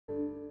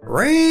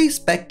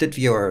Respected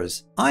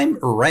viewers, I'm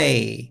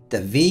Ray,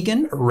 the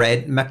vegan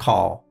red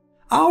macaw.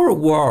 Our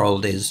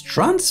world is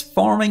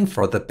transforming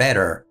for the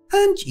better,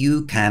 and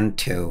you can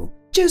too.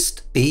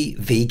 Just be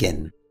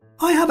vegan.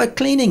 I have a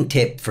cleaning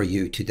tip for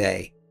you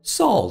today.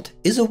 Salt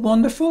is a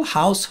wonderful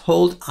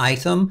household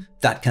item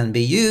that can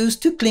be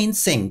used to clean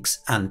sinks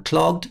and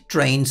clogged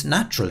drains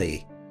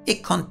naturally.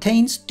 It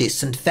contains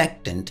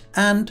disinfectant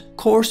and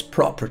coarse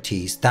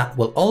properties that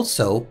will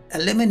also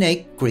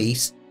eliminate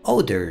grease,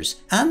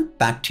 odors, and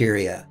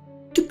bacteria.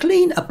 To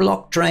clean a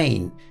blocked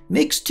drain,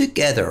 mix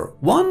together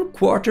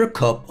 1/4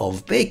 cup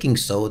of baking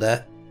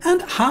soda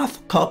and 1/2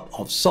 cup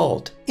of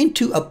salt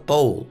into a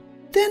bowl.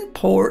 Then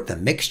pour the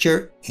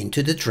mixture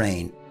into the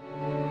drain.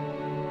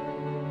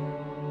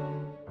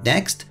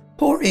 Next,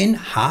 pour in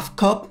 1/2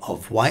 cup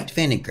of white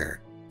vinegar.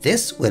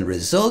 This will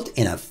result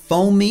in a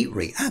foamy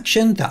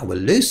reaction that will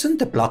loosen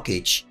the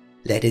blockage.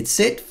 Let it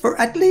sit for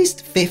at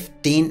least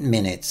 15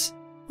 minutes.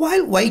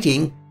 While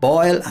waiting,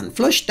 boil and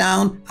flush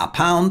down 1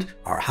 pound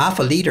or 1/2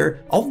 liter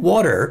of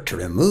water to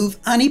remove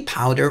any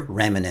powder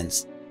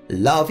remnants.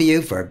 Love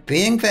you for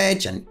being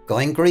veg and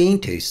going green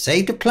to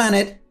save the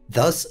planet,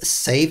 thus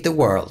save the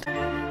world.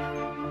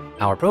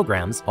 Our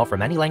programs offer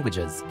many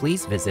languages.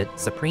 Please visit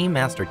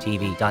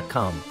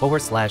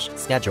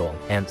suprememastertv.com/schedule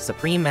and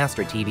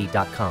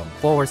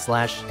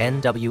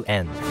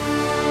suprememastertv.com/NWN.